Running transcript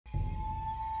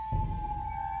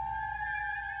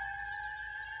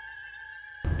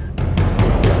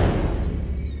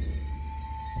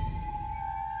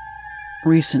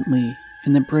Recently,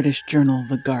 in the British journal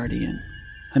The Guardian,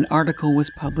 an article was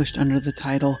published under the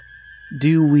title,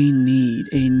 "Do We Need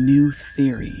a New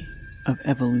Theory of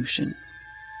Evolution?"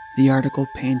 The article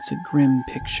paints a grim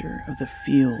picture of the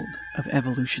field of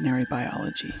evolutionary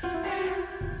biology.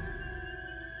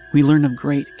 We learn of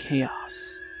great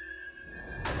chaos,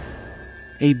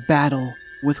 a battle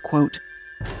with, quote,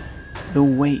 the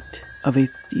weight of a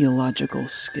theological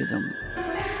schism.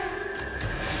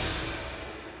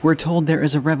 We're told there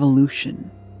is a revolution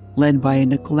led by a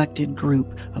neglected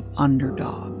group of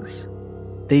underdogs.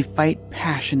 They fight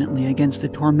passionately against the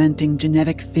tormenting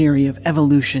genetic theory of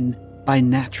evolution by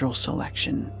natural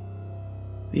selection.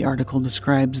 The article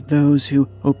describes those who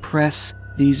oppress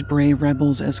these brave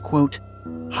rebels as, quote,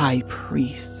 high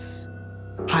priests.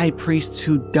 High priests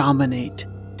who dominate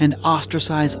and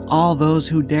ostracize all those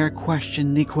who dare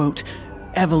question the, quote,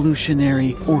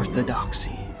 evolutionary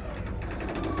orthodoxy.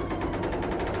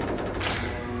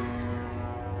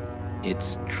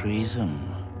 It's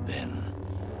treason, then.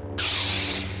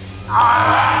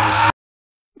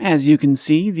 As you can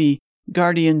see, the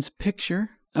Guardian's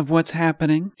picture of what's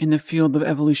happening in the field of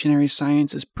evolutionary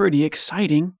science is pretty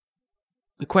exciting.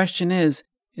 The question is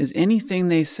anything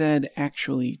they said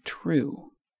actually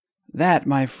true? That,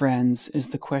 my friends, is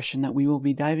the question that we will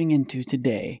be diving into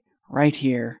today, right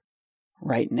here,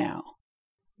 right now.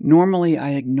 Normally,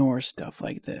 I ignore stuff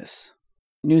like this.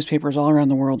 Newspapers all around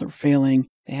the world are failing.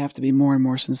 They have to be more and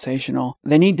more sensational.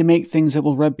 They need to make things that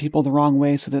will rub people the wrong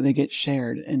way so that they get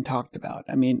shared and talked about.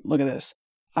 I mean, look at this.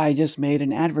 I just made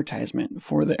an advertisement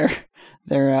for their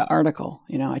article.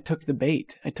 You know, I took the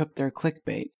bait. I took their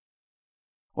clickbait.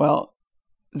 Well,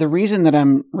 the reason that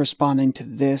I'm responding to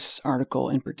this article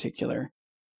in particular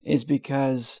is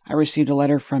because I received a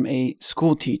letter from a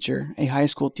school teacher, a high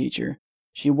school teacher.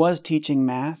 She was teaching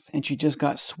math, and she just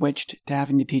got switched to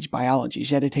having to teach biology.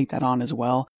 She had to take that on as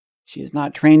well. She is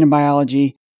not trained in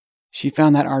biology. She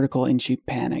found that article and she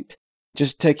panicked.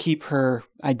 Just to keep her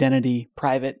identity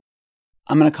private,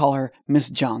 I'm going to call her Miss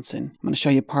Johnson. I'm going to show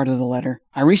you part of the letter.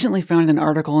 I recently found an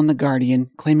article in The Guardian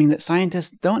claiming that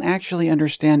scientists don't actually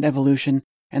understand evolution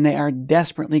and they are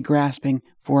desperately grasping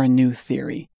for a new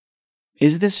theory.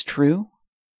 Is this true?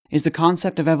 Is the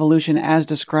concept of evolution as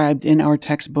described in our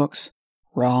textbooks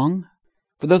wrong?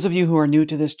 For those of you who are new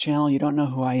to this channel, you don't know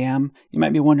who I am, you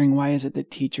might be wondering why is it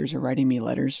that teachers are writing me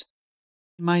letters.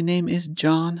 My name is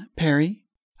John Perry.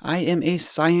 I am a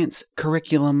science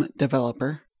curriculum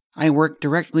developer. I work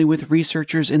directly with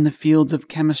researchers in the fields of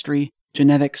chemistry,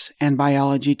 genetics, and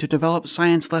biology to develop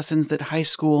science lessons that high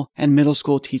school and middle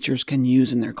school teachers can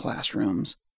use in their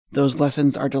classrooms. Those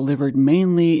lessons are delivered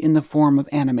mainly in the form of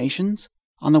animations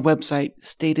on the website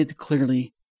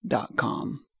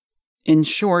statedclearly.com. In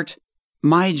short,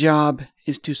 my job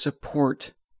is to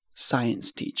support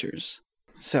science teachers.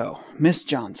 So, Miss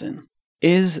Johnson,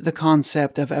 is the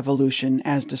concept of evolution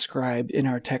as described in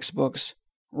our textbooks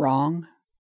wrong?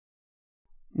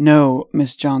 No,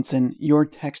 Miss Johnson, your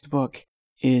textbook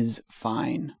is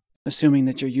fine. Assuming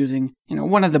that you're using,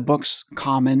 one of the books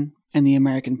common in the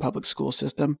American public school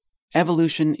system.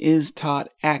 Evolution is taught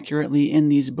accurately in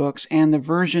these books, and the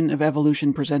version of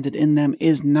evolution presented in them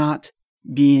is not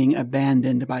being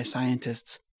abandoned by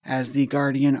scientists, as the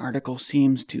Guardian article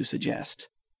seems to suggest.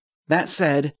 That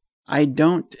said, I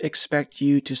don't expect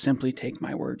you to simply take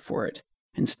my word for it.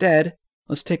 Instead,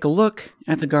 let's take a look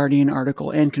at the Guardian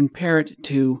article and compare it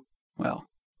to,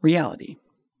 reality.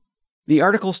 The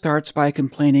article starts by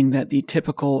complaining that the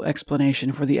typical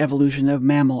explanation for the evolution of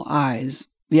mammal eyes,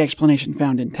 the explanation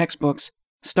found in textbooks,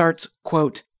 starts,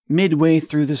 quote, midway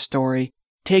through the story,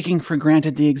 taking for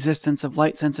granted the existence of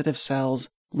light-sensitive cells,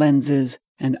 lenses,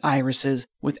 and irises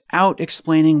without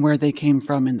explaining where they came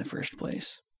from in the first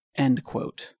place. End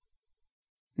quote.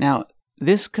 Now,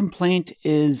 this complaint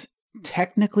is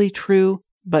technically true,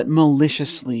 but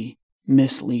maliciously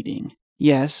misleading.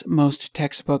 Yes, most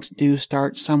textbooks do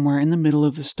start somewhere in the middle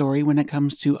of the story when it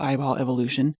comes to eyeball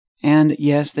evolution, and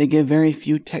yes, they give very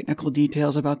few technical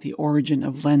details about the origin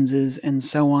of lenses and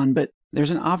so on, but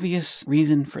there's an obvious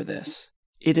reason for this.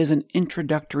 It is an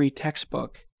introductory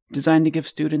textbook designed to give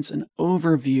students an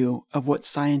overview of what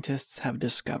scientists have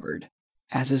discovered.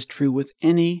 As is true with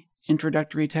any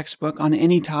introductory textbook on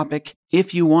any topic,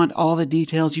 if you want all the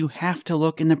details, you have to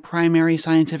look in the primary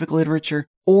scientific literature,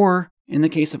 or, in the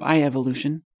case of eye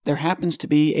evolution, there happens to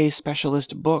be a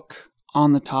specialist book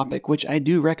on the topic, which I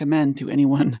do recommend to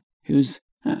anyone who's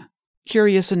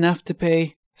curious enough to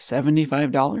pay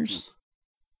 $75.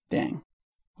 Dang.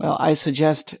 Well, I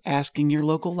suggest asking your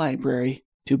local library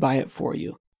to buy it for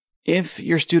you. If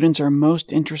your students are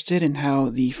most interested in how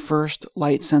the first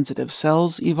light-sensitive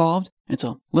cells evolved, it's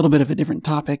a little bit of a different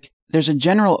topic. There's a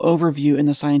general overview in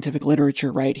the scientific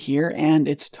literature right here, and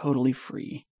it's totally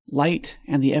free. Light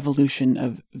and the Evolution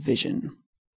of Vision.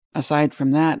 Aside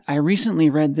from that, I recently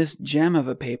read this gem of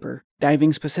a paper,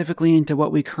 diving specifically into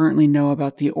what we currently know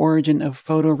about the origin of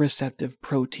photoreceptive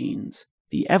proteins,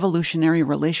 the evolutionary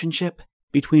relationship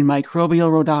between microbial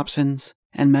rhodopsins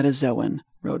and metazoan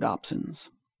rhodopsins.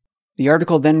 The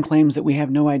article then claims that we have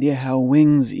no idea how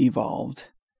wings evolved.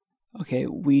 Okay,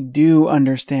 we do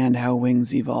understand how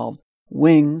wings evolved.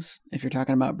 Wings, if you're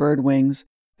talking about bird wings,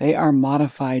 they are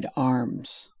modified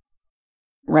arms.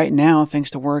 Right now, thanks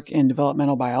to work in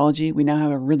developmental biology, we now have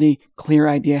a really clear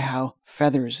idea how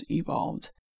feathers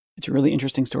evolved. It's a really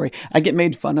interesting story. I get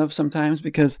made fun of sometimes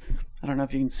because, I don't know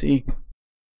if you can see,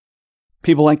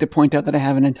 people like to point out that I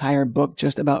have an entire book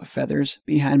just about feathers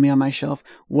behind me on my shelf.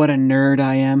 What a nerd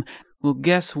I am. Well,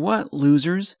 guess what,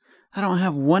 losers? I don't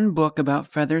have one book about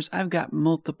feathers. I've got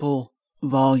multiple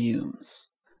volumes.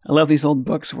 I love these old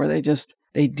books where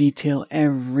they detail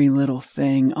every little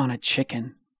thing on a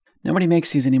chicken. Nobody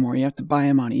makes these anymore. You have to buy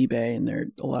them on eBay, and they're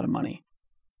a lot of money.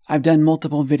 I've done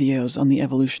multiple videos on the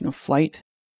evolution of flight.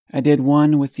 I did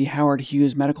one with the Howard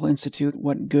Hughes Medical Institute,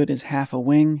 What Good is Half a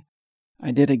Wing?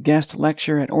 I did a guest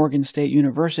lecture at Oregon State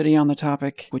University on the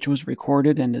topic, which was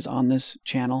recorded and is on this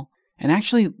channel. And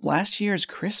actually, last year's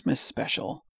Christmas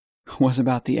special was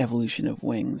about the evolution of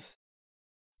wings.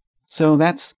 So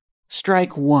that's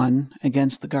strike one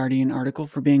against the Guardian article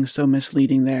for being so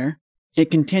misleading there. It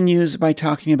continues by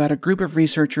talking about a group of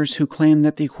researchers who claim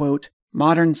that the, quote,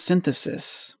 modern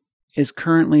synthesis is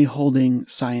currently holding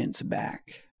science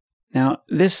back. Now,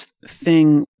 this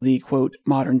thing, the, quote,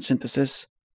 modern synthesis,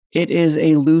 it is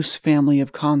a loose family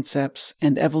of concepts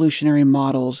and evolutionary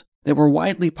models that were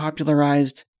widely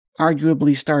popularized,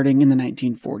 arguably starting in the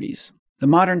 1940s. The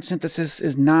modern synthesis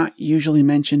is not usually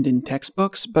mentioned in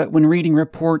textbooks, but when reading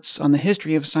reports on the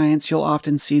history of science, you'll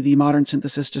often see the modern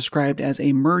synthesis described as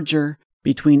a merger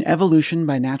between evolution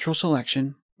by natural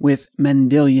selection with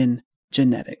Mendelian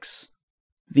genetics.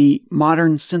 The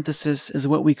modern synthesis is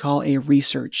what we call a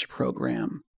research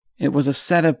program. It was a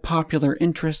set of popular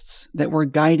interests that were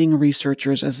guiding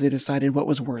researchers as they decided what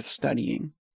was worth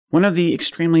studying. One of the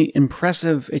extremely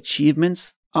impressive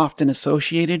achievements often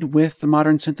associated with the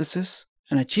modern synthesis,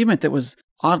 an achievement that was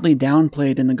oddly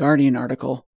downplayed in the Guardian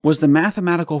article, was the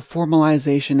mathematical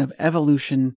formalization of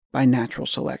evolution by natural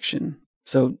selection.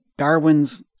 So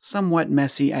Darwin's somewhat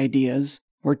messy ideas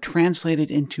were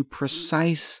translated into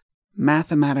precise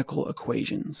mathematical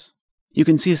equations. You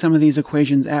can see some of these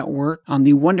equations at work on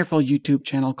the wonderful YouTube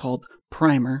channel called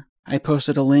Primer. I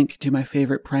posted a link to my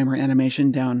favorite Primer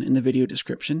animation down in the video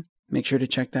description. Make sure to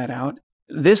check that out.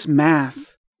 This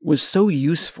math was so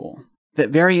useful that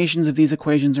variations of these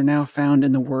equations are now found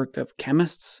in the work of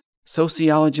chemists,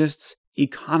 sociologists,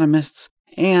 economists,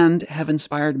 and have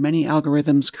inspired many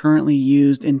algorithms currently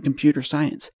used in computer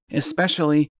science,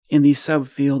 especially in the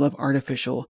subfield of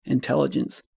artificial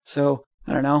intelligence. So,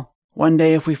 I don't know, one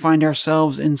day if we find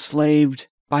ourselves enslaved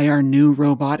by our new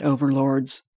robot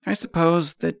overlords, I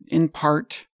suppose that in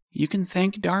part you can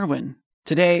thank Darwin.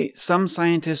 Today, some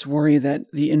scientists worry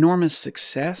that the enormous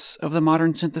success of the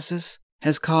modern synthesis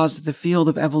has caused the field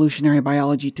of evolutionary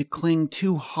biology to cling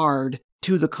too hard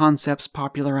to the concepts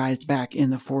popularized back in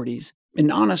the 40s.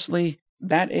 And honestly,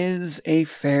 that is a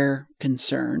fair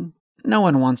concern. No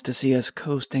one wants to see us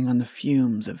coasting on the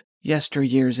fumes of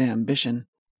yesteryear's ambition.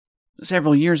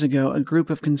 Several years ago, a group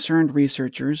of concerned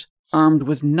researchers, armed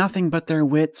with nothing but their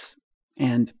wits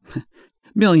and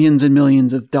millions and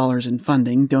millions of dollars in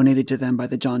funding donated to them by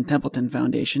the John Templeton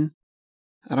Foundation.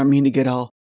 I don't mean to get all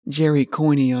Jerry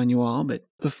Coyne on you all, but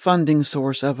the funding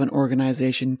source of an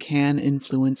organization can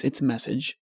influence its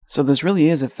message. So this really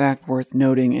is a fact worth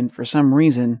noting, and for some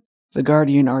reason, the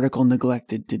Guardian article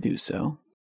neglected to do so.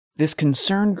 This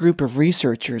concerned group of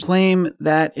researchers claim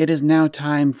that it is now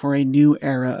time for a new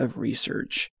era of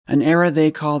research, an era they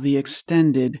call the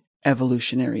extended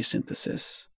evolutionary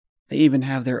synthesis. They even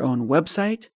have their own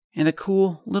website and a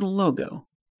cool little logo.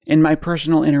 In my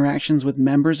personal interactions with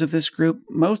members of this group,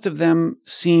 most of them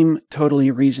seem totally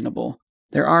reasonable.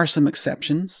 There are some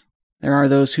exceptions. There are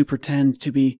those who pretend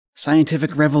to be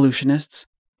scientific revolutionists,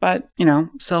 but,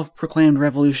 self-proclaimed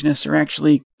revolutionists are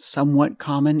actually somewhat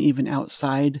common even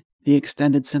outside the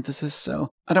extended synthesis, so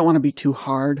I don't want to be too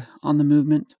hard on the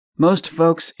movement. Most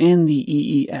folks in the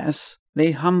EES,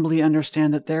 they humbly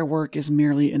understand that their work is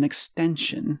merely an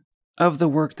extension of the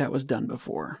work that was done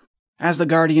before. As the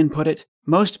Guardian put it,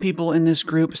 most people in this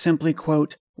group simply,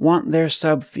 quote, want their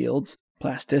subfields,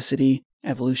 plasticity,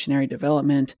 evolutionary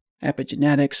development,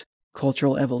 epigenetics,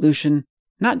 cultural evolution,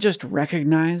 not just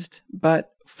recognized,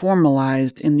 but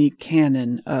formalized in the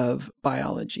canon of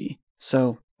biology.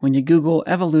 So when you Google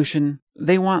evolution,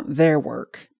 they want their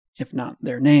work, if not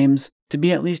their names, to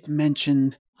be at least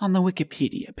mentioned on the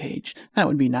Wikipedia page. That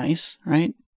would be nice,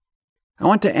 right? I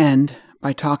want to end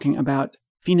by talking about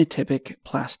phenotypic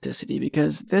plasticity,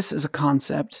 because this is a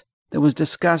concept that was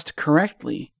discussed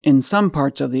correctly in some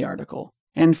parts of the article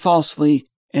and falsely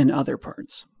in other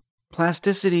parts.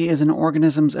 Plasticity is an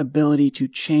organism's ability to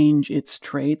change its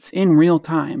traits in real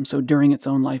time, so during its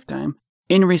own lifetime,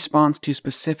 in response to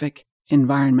specific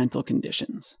environmental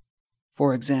conditions.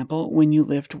 For example, when you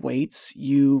lift weights,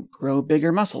 you grow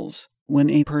bigger muscles. When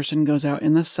a person goes out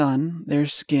in the sun, their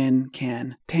skin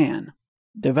can tan.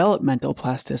 Developmental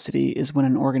plasticity is when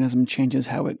an organism changes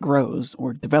how it grows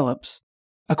or develops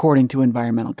according to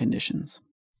environmental conditions.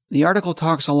 The article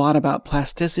talks a lot about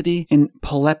plasticity in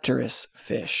polypterous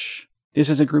fish. This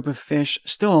is a group of fish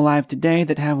still alive today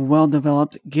that have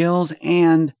well-developed gills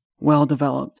and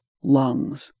well-developed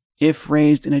lungs. If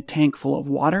raised in a tank full of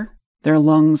water, their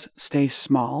lungs stay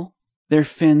small, their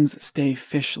fins stay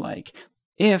fish-like.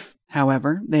 If,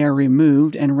 however, they are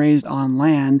removed and raised on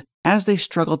land, as they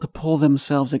struggle to pull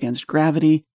themselves against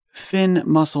gravity, fin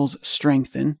muscles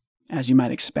strengthen, as you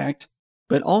might expect,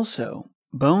 but also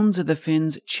bones of the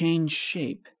fins change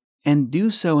shape and do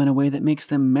so in a way that makes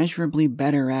them measurably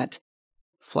better at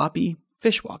floppy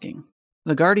fish walking.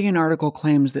 The Guardian article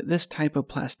claims that this type of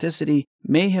plasticity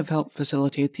may have helped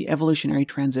facilitate the evolutionary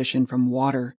transition from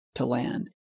water to land,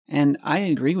 and I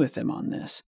agree with them on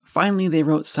this. Finally, they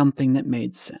wrote something that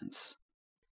made sense.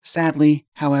 Sadly,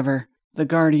 however, The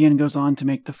Guardian goes on to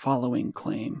make the following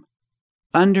claim.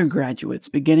 Undergraduates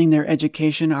beginning their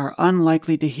education are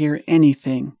unlikely to hear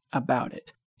anything about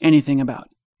it, anything about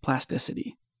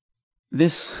plasticity.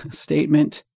 This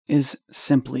statement is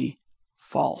simply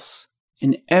false.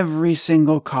 In every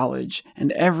single college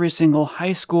and every single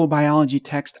high school biology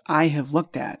text I have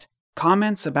looked at,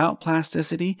 comments about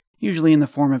plasticity, usually in the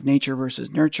form of nature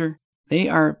versus nurture, they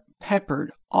are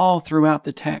peppered all throughout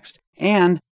the text,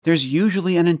 and there's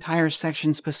usually an entire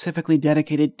section specifically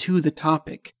dedicated to the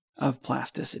topic of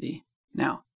plasticity.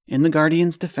 Now, in the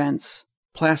Guardian's defense,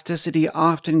 plasticity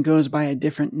often goes by a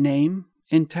different name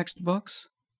in textbooks.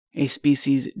 A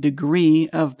species' degree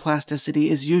of plasticity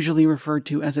is usually referred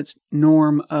to as its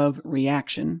norm of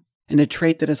reaction, and a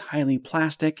trait that is highly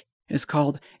plastic is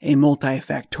called a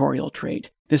multifactorial trait.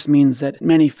 This means that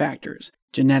many factors,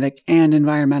 genetic and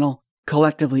environmental,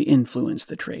 collectively influence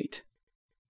the trait.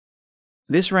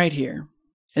 This right here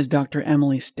is Dr.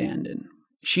 Emily Standen.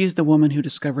 She's the woman who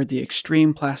discovered the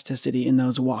extreme plasticity in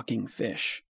those walking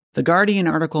fish. The Guardian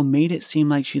article made it seem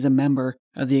like she's a member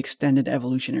of the extended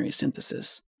evolutionary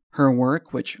synthesis. Her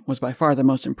work, which was by far the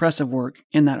most impressive work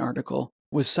in that article,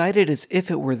 was cited as if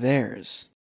it were theirs.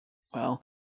 Well,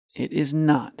 it is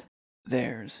not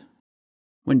theirs.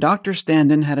 When Dr.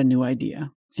 Standen had a new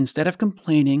idea, instead of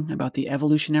complaining about the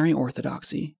evolutionary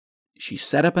orthodoxy, she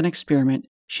set up an experiment,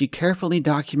 she carefully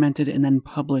documented and then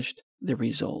published the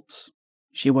results.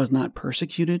 She was not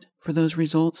persecuted for those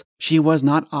results. She was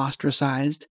not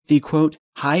ostracized. The, quote,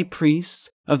 high priests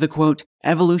of the, quote,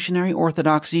 evolutionary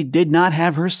orthodoxy did not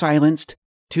have her silenced.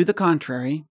 To the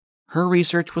contrary, her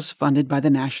research was funded by the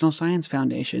National Science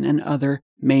Foundation and other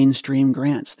mainstream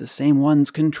grants, the same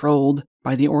ones controlled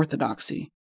by the orthodoxy.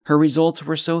 Her results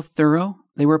were so thorough,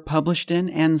 they were published in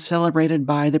and celebrated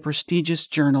by the prestigious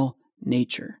journal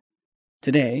Nature.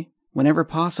 Today, whenever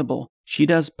possible, she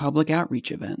does public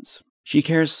outreach events. She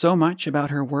cares so much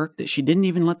about her work that she didn't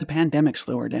even let the pandemic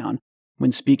slow her down.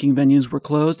 When speaking venues were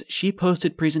closed, she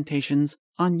posted presentations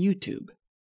on YouTube.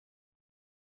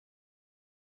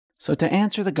 So to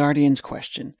answer the Guardian's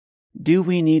question, do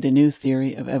we need a new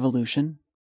theory of evolution?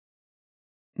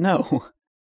 No.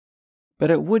 But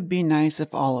it would be nice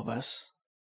if all of us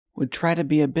would try to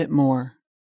be a bit more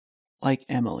like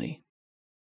Emily.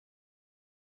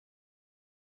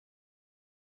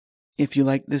 If you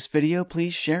liked this video,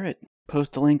 please share it.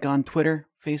 Post a link on Twitter,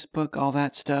 Facebook, all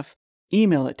that stuff.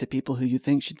 Email it to people who you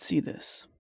think should see this.